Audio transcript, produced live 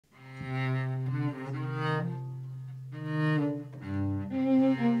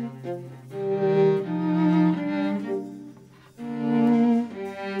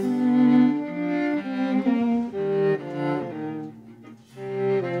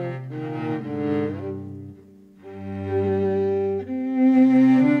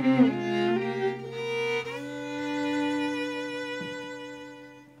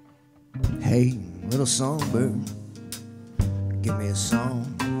little songbird, give me a song.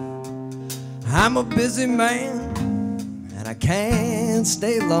 I'm a busy man and I can't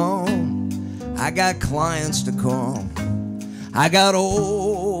stay long. I got clients to call, I got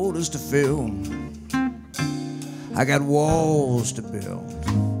orders to fill, I got walls to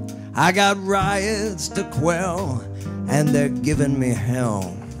build, I got riots to quell, and they're giving me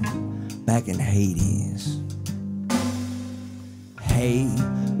hell back in Hades. Hey,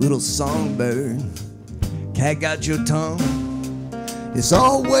 little songbird, cat got your tongue? It's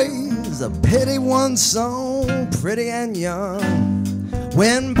always a pity one so pretty and young.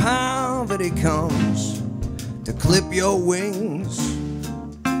 When poverty comes to clip your wings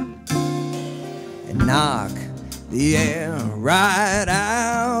and knock the air right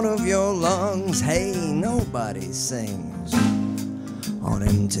out of your lungs, hey, nobody sings on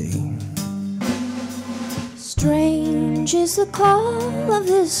empty. Strange is the call of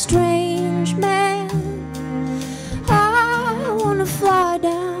this strange man. I wanna fly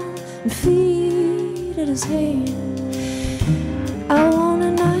down and feed at his hand. I want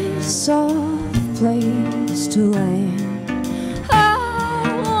a nice soft place to land.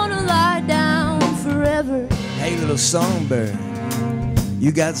 I wanna lie down forever. Hey, little songbird,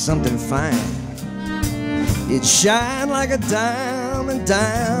 you got something fine. It shine like a diamond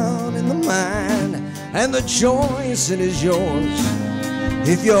down in the mine, and the choice it is yours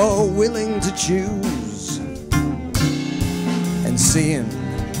if you're willing to choose. And seeing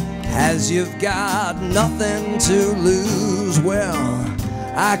as you've got nothing to lose, well,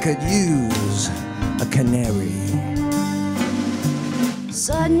 I could use a canary.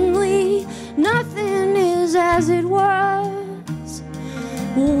 Suddenly, nothing is as it was.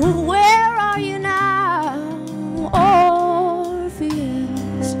 Where are you now,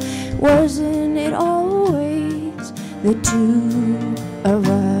 Orpheus? Wasn't it always the two of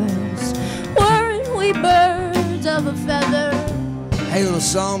us? Weren't we birds of a feather? Hey, little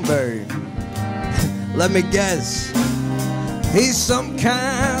songbird, let me guess. He's some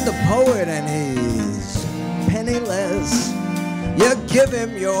kind of poet and he's penniless. You give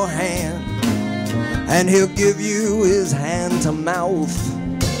him your hand and he'll give you his hand to mouth.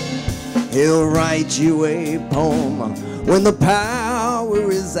 He'll write you a poem when the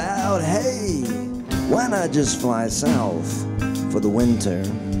power is out. Hey, why not just fly south for the winter?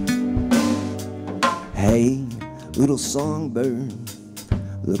 Hey, little songbird,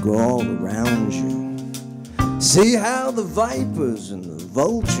 look all around you. See how the vipers and the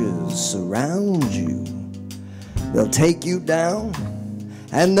vultures surround you. They'll take you down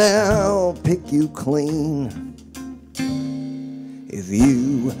and they'll pick you clean. If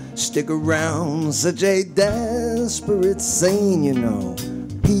you stick around such a desperate scene, you know,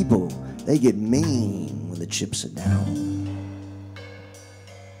 people, they get mean when the chips are down.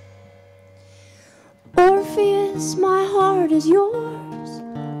 Orpheus, my heart is yours,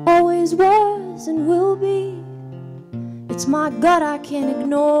 always was and will be. It's my gut I can't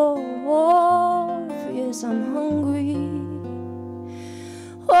ignore. Orpheus, I'm hungry.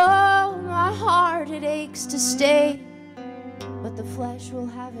 Oh, my heart, it aches to stay, but the flesh will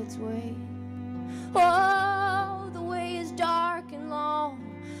have its way. Oh, the way is dark and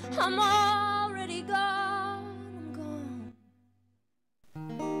long. I'm already gone, I'm gone.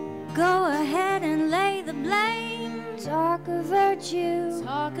 Go ahead and lay the blame. Talk of virtue,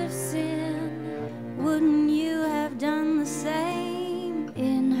 Talk of sin. Wouldn't you have done the same?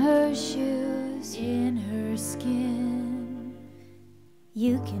 in her shoes, In her skin.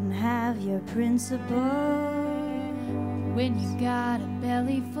 You can have your principle when you got a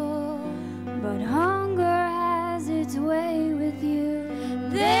belly full, but hunger has its way with you.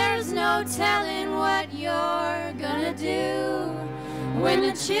 there's no telling what you're gonna do when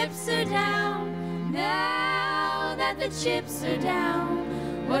the chips are down. Now that the chips are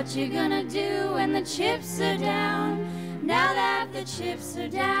down, what you gonna do when the chips are down? Now that the chips are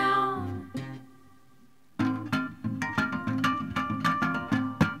down.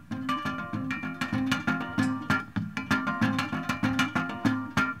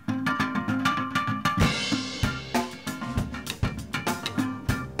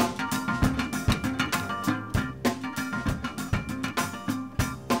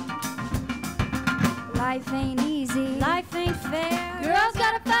 Life ain't easy, life ain't fair. Girls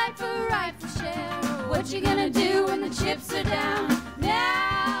gotta fight for a rightful share. What you gonna do when the chips are down?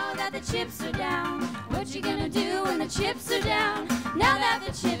 Now that the chips are down, what you gonna do when the chips are down? Now that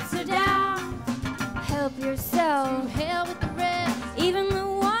the chips are down, Help yourself, to hell with the rest. even the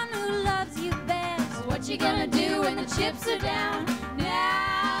one who loves you best. What you gonna do when the chips are down?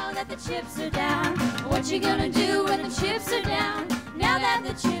 Now that the chips are down, what you gonna do when the chips are down? Now that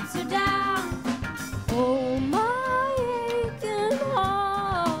the chips are down.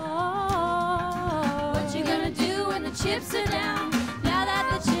 chips are down, now that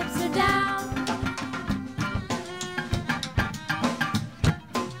the chips are down.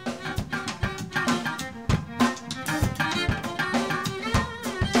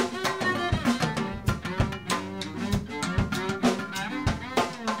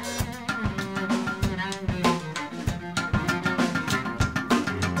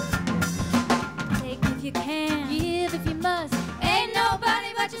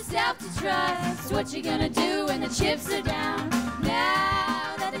 Trust. What you gonna do when the chips are down?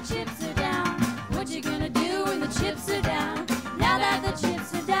 Now that the chips are down. What you gonna do when the chips are down? Now that the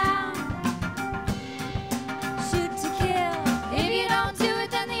chips are down. Shoot to kill. If you don't do it,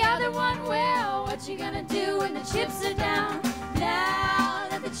 then the other one will. What you gonna do when the chips are down? Now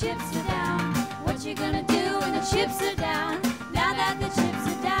that the chips are down. What you gonna do when the chips are down? Now that the chips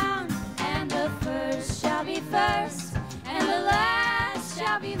are down. And the first shall be first, and the last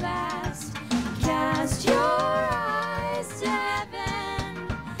shall be last. Cast your eyes to heaven.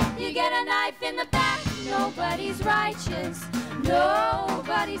 You get a knife in the back. Nobody's righteous,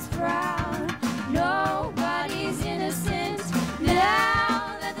 nobody's proud.